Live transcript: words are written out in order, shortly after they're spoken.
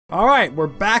Alright, we're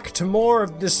back to more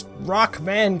of this rock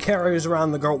man carries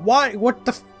around the girl. What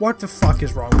the fuck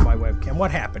is wrong with my webcam? What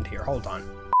happened here? Hold on.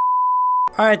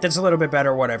 Alright, that's a little bit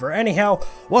better, whatever. Anyhow,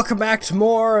 welcome back to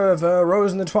more of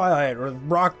Rose in the Twilight, where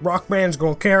rock man's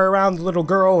gonna carry around the little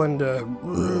girl, and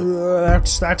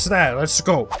that's that. Let's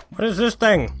go. What is this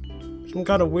thing? Some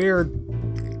kind of weird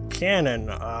cannon.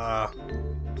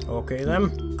 Okay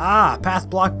then. Ah, path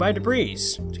blocked by debris.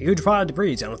 It's a huge pile of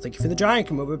debris. I don't think if the giant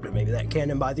can move it, but maybe that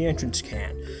cannon by the entrance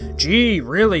can. Gee,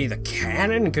 really? The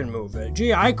cannon can move it?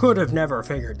 Gee, I could have never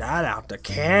figured that out. The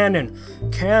cannon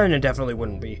definitely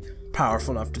wouldn't be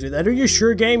powerful enough to do that. Are you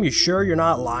sure, game? You sure you're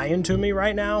not lying to me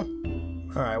right now?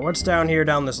 Alright, what's down here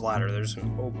down this ladder? There's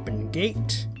an open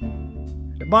gate.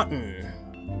 A button.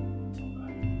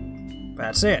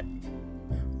 That's it.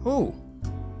 Ooh.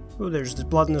 Ooh, there's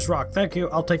blood in this rock. Thank you.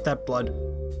 I'll take that blood.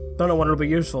 Don't know when it'll be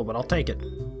useful, but I'll take it.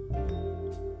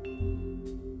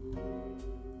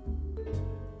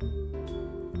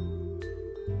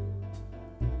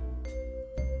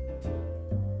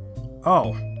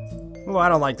 Oh. Oh, I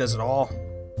don't like this at all.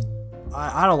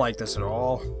 I don't like this at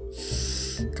all.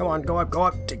 Come on, go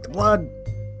up, take the blood.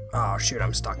 Oh, shoot,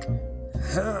 I'm stuck.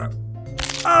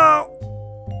 Oh!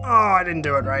 Oh, I didn't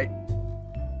do it right.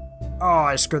 Oh,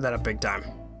 I screwed that up big time.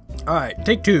 Alright,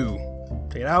 take two.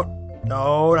 Take it out.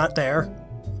 No, not there.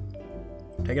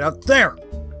 Take it out there.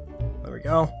 There we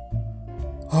go.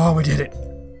 Oh, we did it.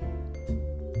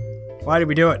 Why did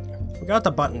we do it? We got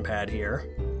the button pad here.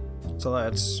 So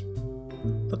let's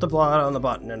put the blood on the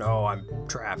button and oh, I'm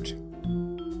trapped.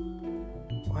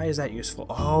 Why is that useful?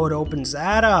 Oh, it opens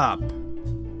that up.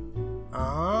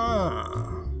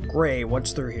 Ah. Great,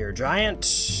 what's through here?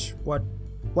 Giant?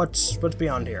 What's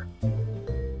beyond here?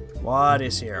 What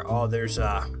is here? Oh, there's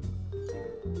a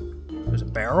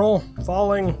barrel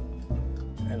falling,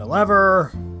 and a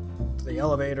lever for the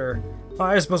elevator. Oh,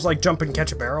 I was supposed to like jump and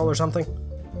catch a barrel or something.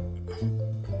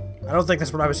 I don't think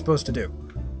that's what I was supposed to do.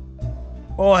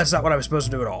 Oh, that's not what I was supposed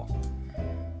to do at all.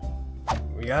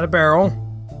 We got a barrel,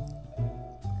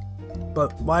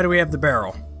 but why do we have the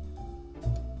barrel?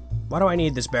 Why do I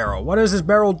need this barrel? What does this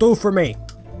barrel do for me?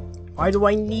 Why do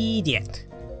I need it?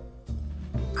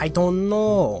 I don't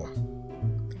know.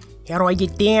 How do I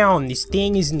get down? This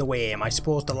thing is in the way. Am I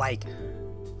supposed to like...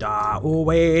 oh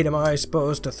wait, am I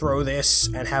supposed to throw this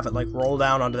and have it like roll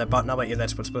down onto that button? I'll bet you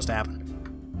that's what's supposed to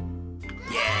happen.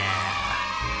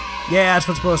 Yeah! Yeah, that's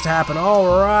what's supposed to happen.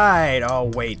 Alright!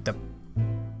 Oh wait, the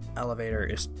elevator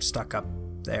is stuck up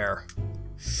there.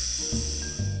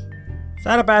 Is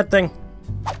that a bad thing?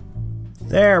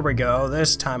 There we go.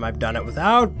 This time I've done it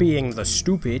without being the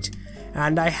stupid.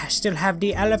 And I still have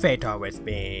the elevator with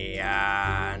me,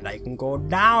 and I can go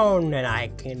down, and I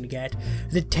can get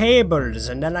the tables,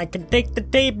 and then I can take the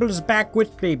tables back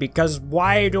with me, because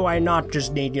why do I not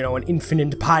just need, you know, an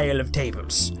infinite pile of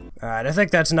tables? Alright, I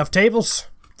think that's enough tables.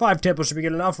 5 tables should be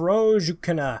good enough. Rose, you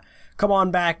can, come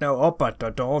on back now. Oh, but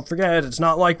don't forget, it's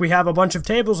not like we have a bunch of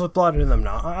tables with blood in them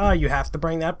now. You have to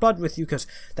bring that blood with you, because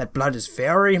that blood is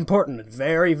very important and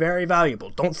very, very valuable.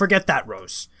 Don't forget that,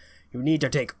 Rose. You need to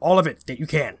take all of it that you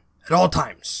can, at all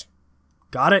times.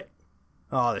 Got it?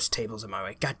 Oh, this table's in my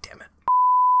way. God damn it.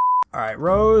 Alright,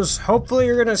 Rose, hopefully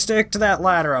you're gonna stick to that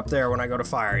ladder up there when I go to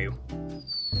fire you. Come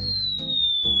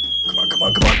on, come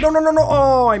on, come on. No, no, no, no.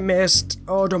 Oh, I missed.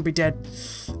 Oh, don't be dead.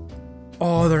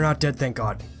 Oh, they're not dead, thank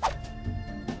God.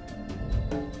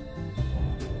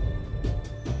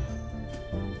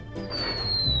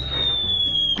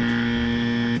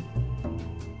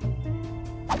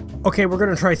 Okay, we're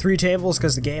gonna try 3 tables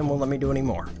because the game won't let me do any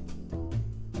more.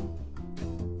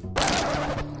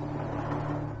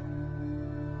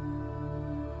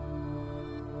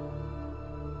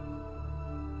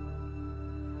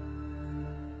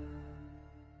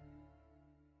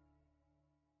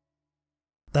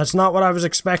 That's not what I was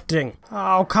expecting.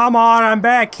 Oh, come on, I'm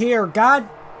back here. God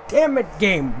damn it,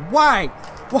 game. Why?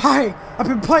 Why? I've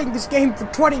been playing this game for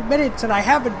 20 minutes and I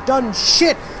haven't done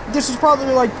shit. This is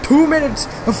probably like 2 minutes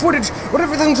of footage when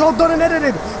everything's all done and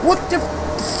edited. What the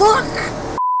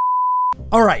fuck?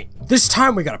 Alright, this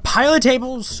time we got a pile of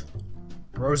tables.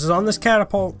 Rose is on this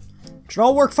catapult. Should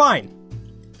all work fine.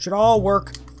 Should all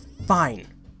work fine.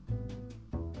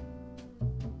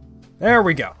 There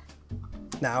we go.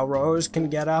 Now Rose can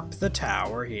get up the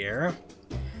tower here.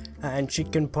 And she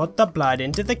can put the blood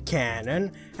into the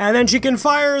cannon, and then she can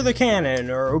fire the cannon,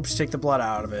 or oops, take the blood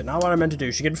out of it. Not what I meant to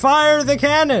do. She can fire the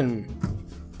cannon!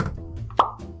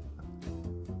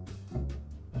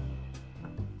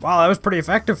 Wow, that was pretty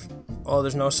effective. Oh,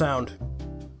 there's no sound.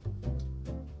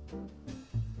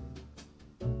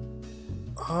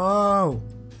 Oh.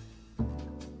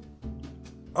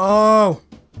 Oh.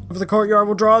 Of the courtyard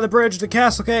will draw the bridge to the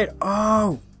castle gate.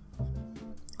 Oh.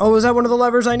 Oh, is that one of the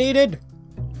levers I needed?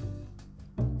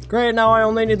 Great, now I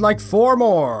only need like 4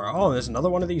 more. Oh, there's another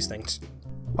one of these things.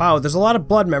 Wow, there's a lot of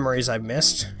blood memories I've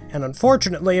missed. And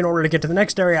unfortunately, in order to get to the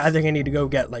next area, I think I need to go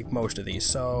get like most of these.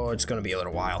 So it's gonna be a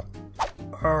little while.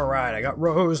 Alright, I got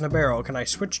Rose in a barrel. Can I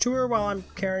switch to her while I'm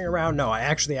carrying her around? No, I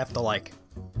actually have to like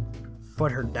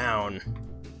put her down.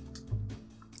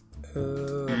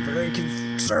 I'm very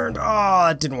concerned. Oh,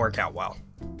 that didn't work out well.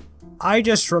 I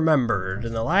just remembered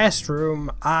in the last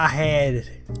room I had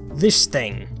this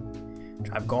thing, which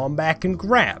I've gone back and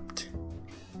grabbed.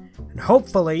 And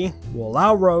hopefully will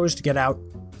allow Rose to get out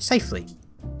safely.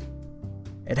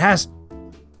 It has.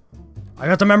 I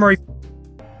got the memory.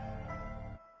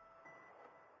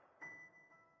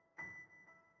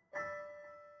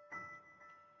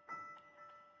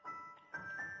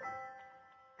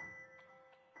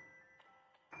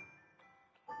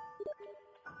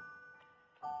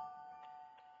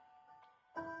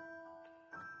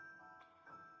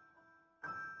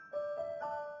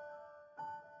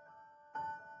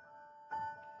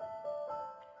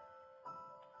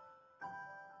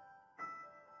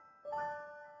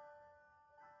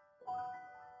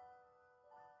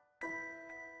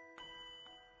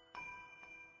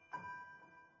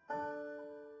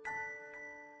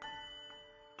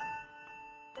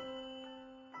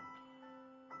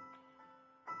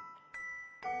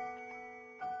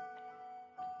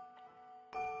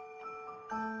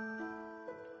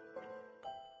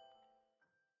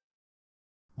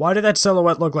 Why did that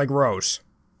silhouette look like Rose?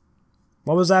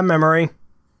 What was that memory?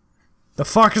 The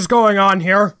fuck is going on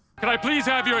here? Can I please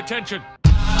have your attention?